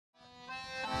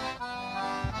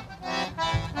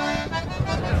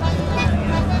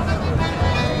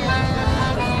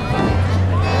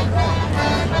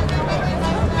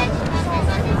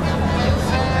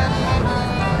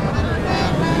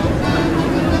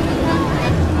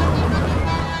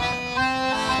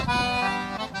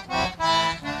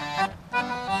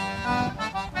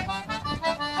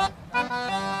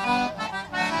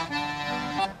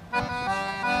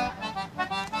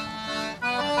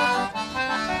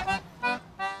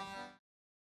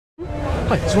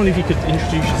Hi, just wondering if you could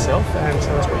introduce yourself and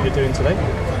tell us what you're doing today.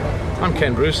 I'm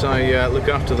Ken Bruce. I look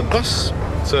after the bus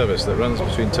service that runs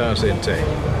between Towersey and Thame.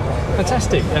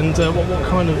 Fantastic. And what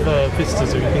kind of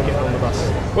visitors have you been getting on the bus?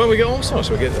 Well, we get all sorts.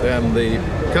 We get the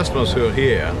customers who are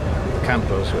here, the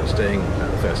campers who are staying at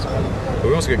the festival. But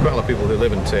we also get quite a lot of people who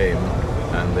live in Thame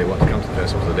and they want to come to the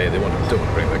festival today. They don't want to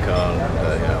bring their car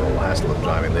and all the hassle of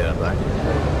driving there and back.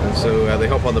 And so they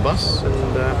hop on the bus and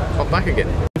hop back again.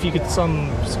 If you could sum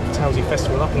Towersey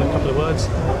Festival up in a couple of words,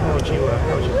 how would you?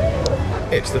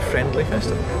 It's the friendly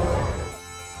festival.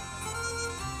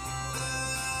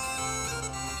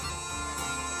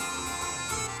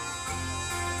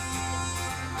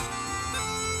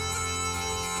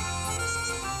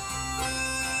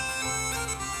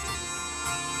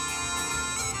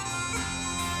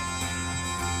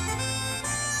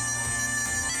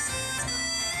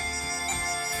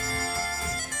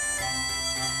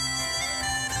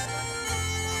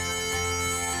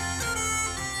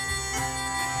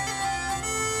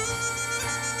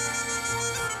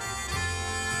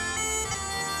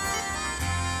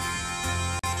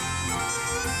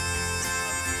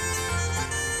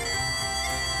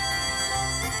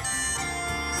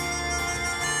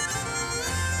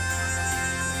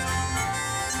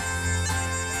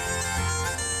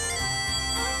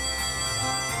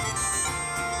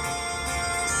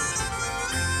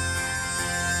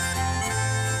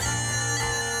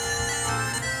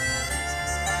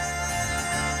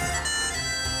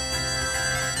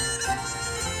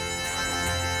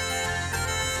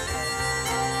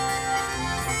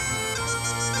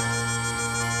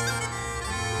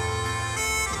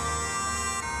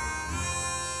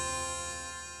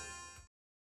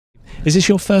 Is this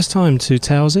your first time to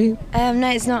Towersey? No,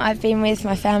 it's not. I've been with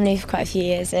my family for quite a few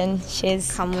years, and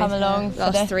she's come along for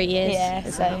the last 3 years. Yeah,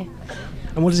 so.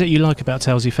 And what is it you like about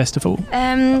Towersey Festival?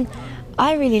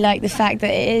 I really like the fact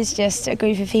that it is just a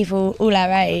group of people all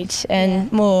our age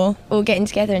and more, all getting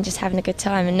together and just having a good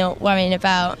time and not worrying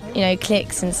about,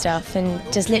 cliques and stuff, and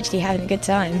just literally having a good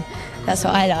time. That's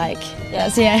what I like.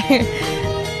 Yeah.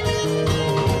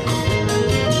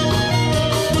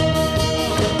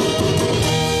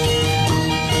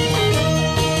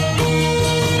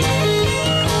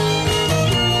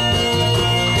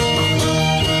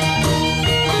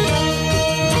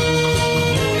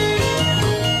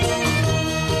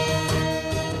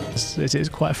 Is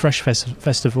it quite a fresh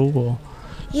festival, or?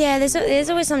 Yeah, there's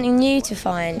always something new to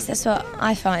find. That's what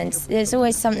I find. There's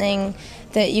always something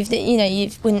that you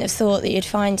wouldn't have thought that you'd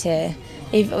find here,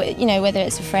 whether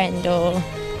it's a friend or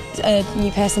a new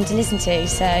person to listen to.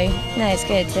 So no, it's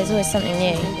good. There's always something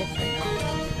new.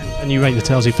 And you rate the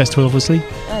Towersey Festival, obviously?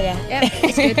 Oh yeah,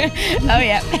 it's good. Oh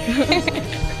yeah.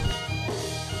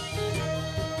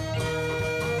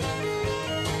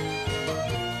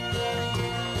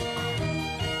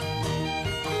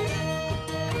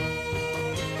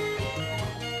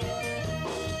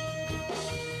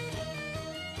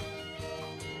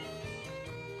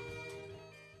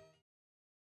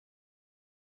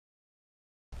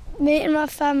 Me and my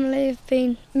family have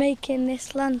been making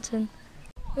this lantern.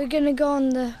 We're going to go on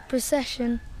the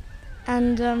procession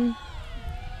and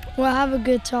we'll have a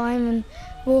good time and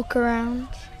walk around.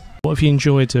 What have you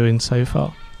enjoyed doing so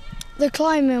far? The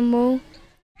climbing wall.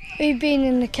 We've been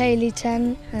in the Ceilidh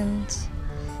tent and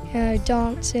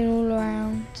dancing all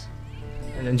around.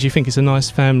 And do you think it's a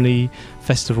nice family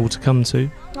festival to come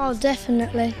to? Oh,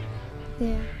 definitely.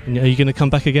 Yeah. And are you going to come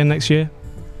back again next year?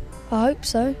 I hope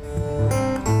so.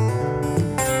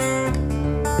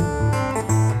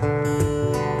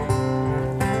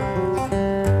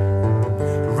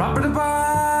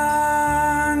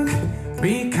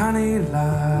 Be canny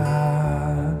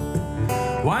lad,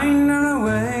 winding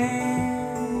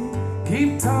away,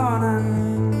 keep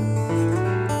turning.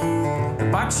 The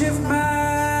back shift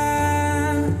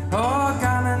man,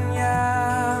 organ and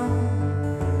yam,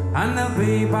 and they'll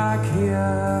be back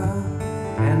here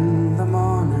in the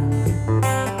morning.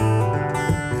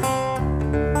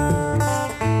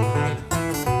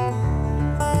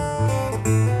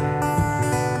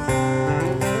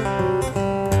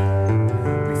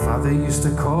 They used to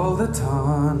call the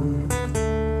ton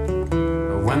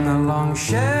when the long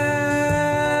chef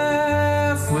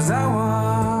was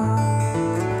our.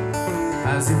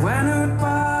 As he went out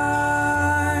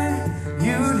by,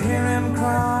 you'd hear him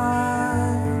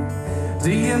cry,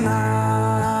 "Do you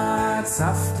nights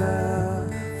after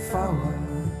four?"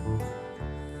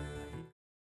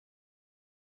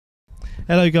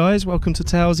 Hello guys, welcome to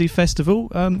Towersey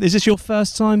Festival. Is this your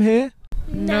first time here?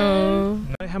 No.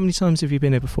 How many times have you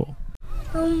been here before?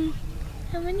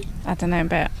 How many? I don't know,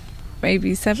 about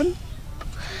maybe 7.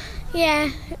 Yeah.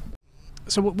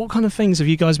 So what kind of things have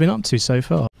you guys been up to so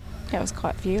far? It was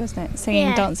quite a few, wasn't it?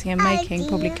 Singing, dancing and making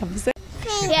probably covers it.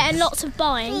 Yeah, and lots of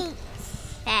buying.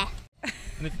 Yeah.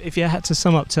 And if you had to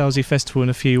sum up Towersey Festival in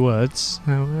a few words,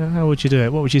 how would you do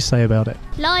it? What would you say about it?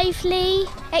 Lively,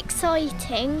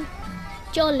 exciting,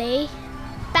 jolly,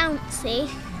 bouncy,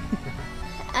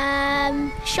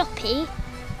 shoppy,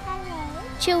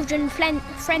 children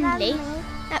friendly,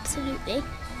 absolutely,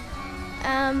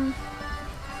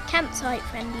 campsite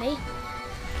friendly,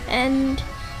 and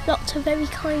lots of very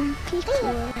kind people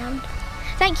around.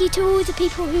 Thank you to all the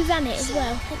people who ran it as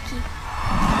well. Thank you.